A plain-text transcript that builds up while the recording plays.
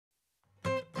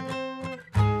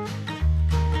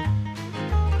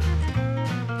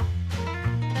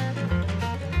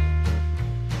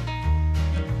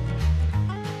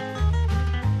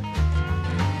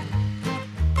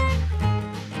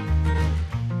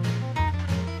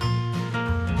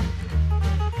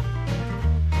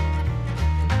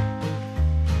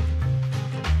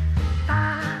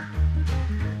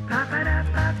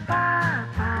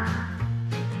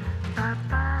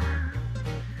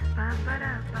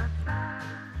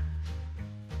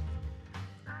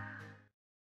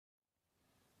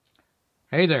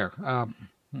Hey there.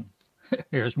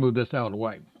 Here, let's move this out of the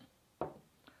way.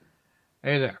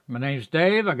 Hey there. My name's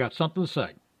Dave. I got something to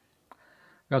say.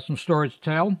 Got some stories to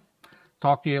tell.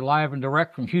 Talk to you live and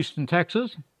direct from Houston,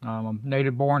 Texas. I'm a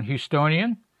native-born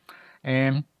Houstonian,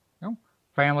 and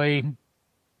family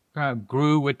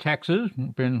grew with Texas.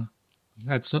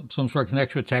 Had some sort of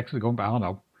connection with Texas going back, I don't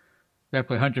know,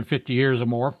 definitely 150 years or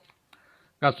more.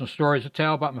 Got some stories to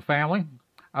tell about my family.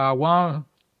 One of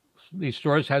these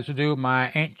stories has to do with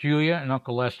my Aunt Julia and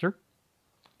Uncle Lester.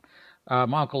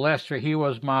 My Uncle Lester, he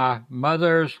was my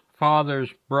mother's father's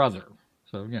brother.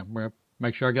 So, we'll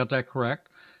make sure I got that correct.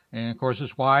 And, of course,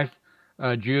 his wife,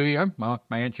 Julia, my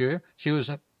Aunt Julia, she was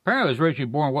apparently was originally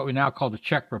born in what we now call the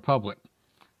Czech Republic.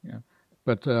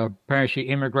 But apparently she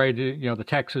immigrated, to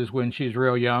Texas when she was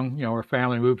real young. Her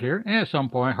family moved here. And at some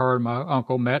point, her and my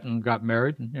uncle met and got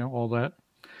married and, all that.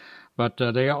 But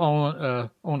they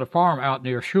owned a farm out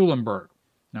near Schulenburg.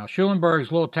 Now, Schulenburg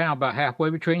is a little town about halfway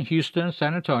between Houston and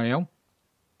San Antonio.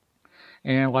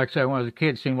 And like I said, when I was a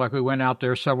kid, it seemed like we went out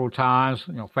there several times,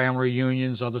 family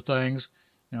reunions, other things,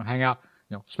 hang out,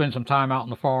 spend some time out on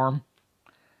the farm.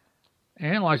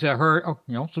 And like I said, I heard,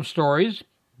 some stories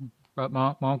about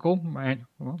my uncle, my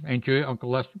Aunt Julia, Uncle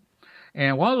Lester.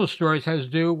 And one of those stories has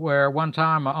to do where one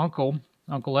time my Uncle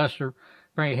Lester,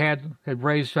 apparently had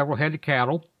raised several head of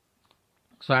cattle,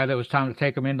 decided it was time to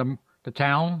take them into the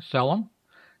town, sell them,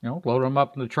 load them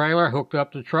up in the trailer, hooked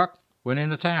up the truck, went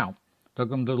into town. Took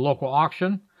them to the local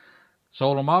auction,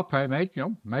 sold them up,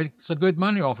 made some good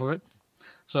money off of it.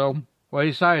 So what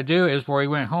he decided to do is, before he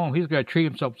went home, he's going to treat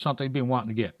himself to something he'd been wanting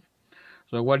to get.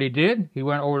 So what he did, he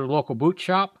went over to the local boot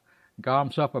shop, got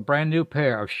himself a brand new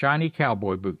pair of shiny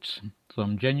cowboy boots,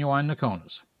 some genuine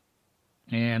Nakonas.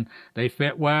 And they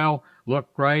fit well,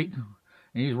 look great, and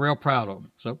he's real proud of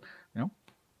them. So,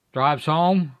 drives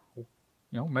home,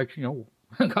 makes,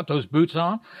 got those boots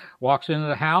on, walks into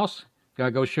the house, got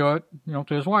to go show it,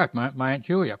 to his wife, my Aunt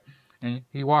Julia. And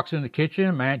he walks in the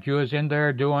kitchen. My Aunt Julia's in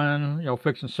there doing,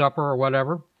 fixing supper or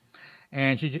whatever.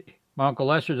 And my Uncle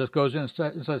Lester just goes in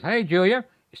and says, "Hey, Julia,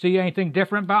 you see anything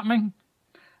different about me?"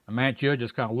 And my Aunt Julia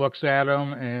just kind of looks at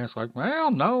him, and it's like,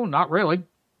 "Well, no, not really."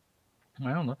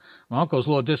 Well, my uncle's a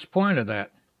little disappointed at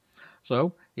that.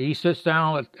 So he sits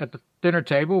down at the dinner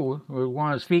table with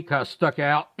one of his feet kind of stuck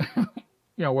out.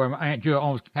 Where my Aunt Julia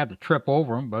almost had to trip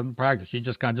over him, but in practice, she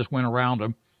just kind of went around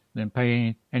him, didn't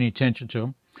pay any attention to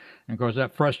him. And of course,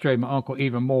 that frustrated my uncle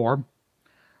even more,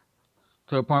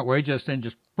 to the point where he just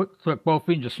took both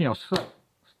feet and just,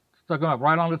 stuck them up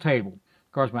right on the table.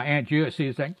 Of course, my Aunt Julia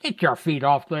sees that, "Get your feet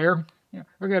off there.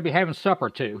 We're going to be having supper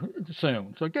too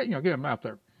soon. So get them out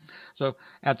there." So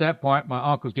at that point,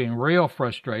 my uncle's getting real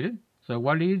frustrated. So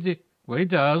what he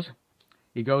does,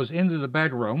 he goes into the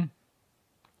bedroom,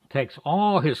 takes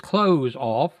all his clothes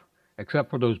off, except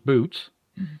for those boots.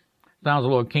 Sounds a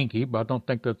little kinky, but I don't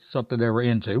think that's something they were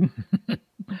into.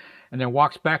 And then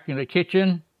walks back in the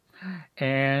kitchen,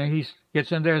 and he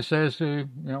gets in there and says to,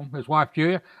 his wife,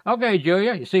 Julia, "Okay,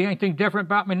 Julia, you see anything different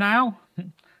about me now?"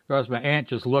 Because my aunt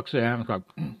just looks at him and is like,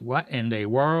 "What in the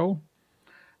world?"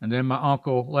 And then my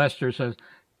Uncle Lester says,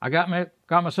 "I got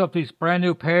myself these brand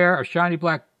new pair of shiny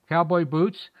black cowboy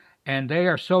boots, and they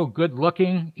are so good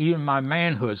looking, even my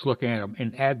manhood's looking at them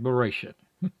in admiration."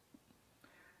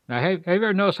 Now, have you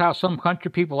ever noticed how some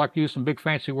country people like to use some big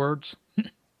fancy words?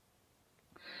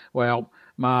 Well,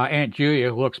 my Aunt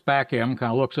Julia looks back at him,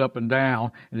 kind of looks up and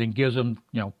down, and then gives him,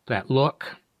 that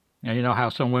look. And you know how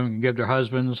some women can give their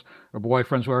husbands or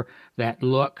boyfriends that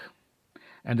look?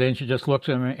 And then she just looks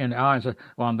at him in the eye and says,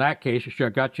 "Well, in that case, you should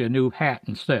have got you a new hat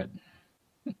instead."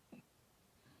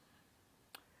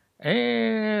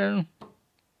 And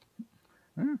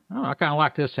I kind of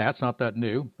like this hat. It's not that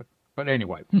new, but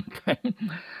anyway.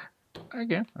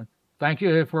 Again, thank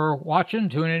you for watching,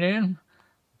 tuning in.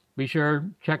 Be sure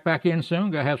to check back in soon.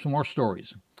 Gonna have some more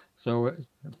stories. So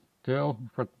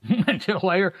until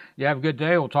later, you have a good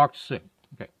day. We'll talk to you soon.